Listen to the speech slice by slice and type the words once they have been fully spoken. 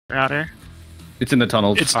Router. It's in the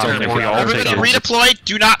tunnels. It's Everybody redeploy.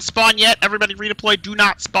 Do not spawn yet. Everybody redeploy. Do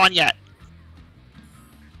not spawn yet.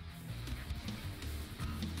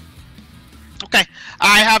 Okay,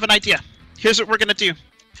 I have an idea. Here's what we're gonna do.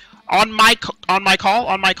 On my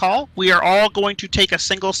call, we are all going to take a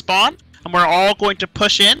single spawn, and we're all going to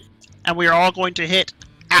push in, and we are all going to hit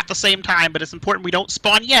at the same time. But it's important we don't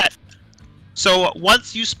spawn yet. So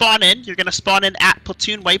once you spawn in, you're gonna spawn in at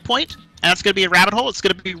Platoon Waypoint. And that's going to be a rabbit hole. It's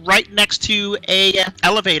going to be right next to a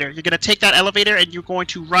elevator. You're going to take that elevator and you're going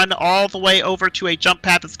to run all the way over to a jump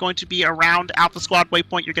pad that's going to be around Alpha Squad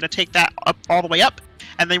Waypoint. You're going to take that up all the way up.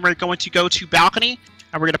 And then we're going to go to balcony.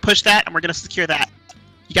 And we're going to push that and we're going to secure that.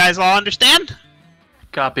 You guys all understand?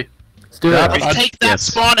 Copy. Let's do it. Let's take that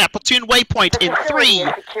spawn at Platoon Waypoint in 3,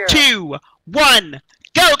 2, 1.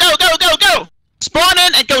 Go, go, go, go, go! Spawn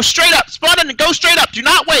in and go straight up. Spawn in and go straight up. Do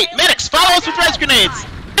not wait. Medics, follow us with res grenades.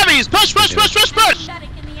 Heavies, push, push, push, push, push!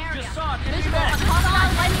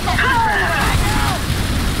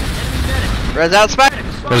 Res out, spec.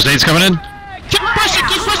 Those nades coming in? Keep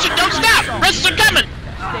pushing, don't stop! Res are coming!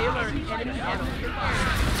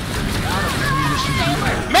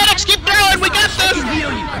 Medics, keep throwing, we got this!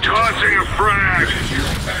 Tossing a frag!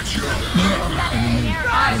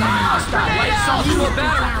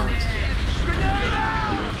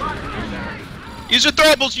 Use your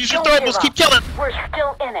throwables, keep killing! We're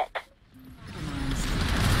still in it.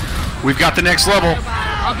 We've got the next level.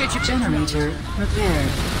 I'll get you generator repaired.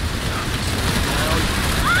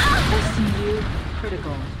 SCU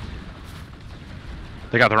critical.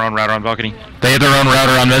 They got their own router on balcony. They have their own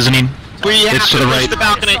router on mezzanine. We have it's to the push right. the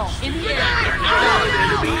balcony.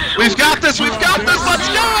 We've got this, let's go!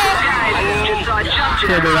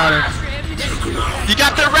 Turbo router. You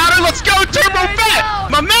got the router, let's go, Turbo Vet!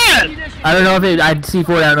 My man! I don't know if I'd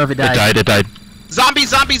C4, I don't know if it died. It died.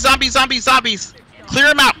 Zombies! Clear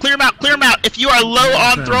them out, clear them out. If you are low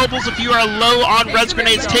on throwables, if you are low on res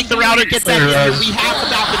grenades, take the router, get that in here. We have the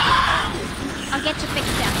balcony. I'll get you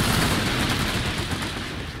fixed up.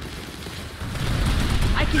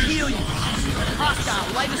 I can heal you.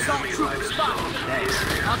 Hostile, light assault troop spot.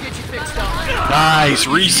 I'll get you fixed up. Nice,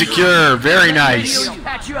 resecure, very nice.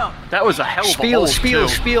 Patch you up. That was a hell of a hole,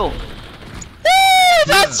 Spiel. Woo!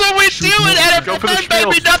 That's what we do in NFFN,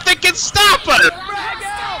 baby! Nothing can stop us!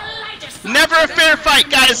 Never a fair fight,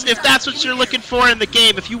 guys, if that's what you're looking for in the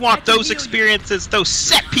game. If you want those experiences, those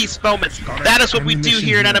set-piece moments, that is what we do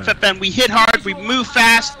here in NFFN. We hit hard, we move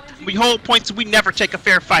fast, we hold points, and we never take a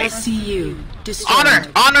fair fight. SCU destroyed.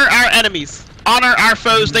 Honor our enemies. Honor our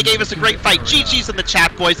foes. They gave us a great fight. GG's in the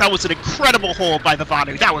chat, boys. That was an incredible hole by the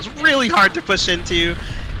Vanu. That was really hard to push into.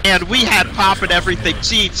 And we had pop and everything.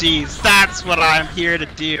 GG's. That's what I'm here to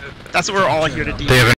do. That's what we're all here to do.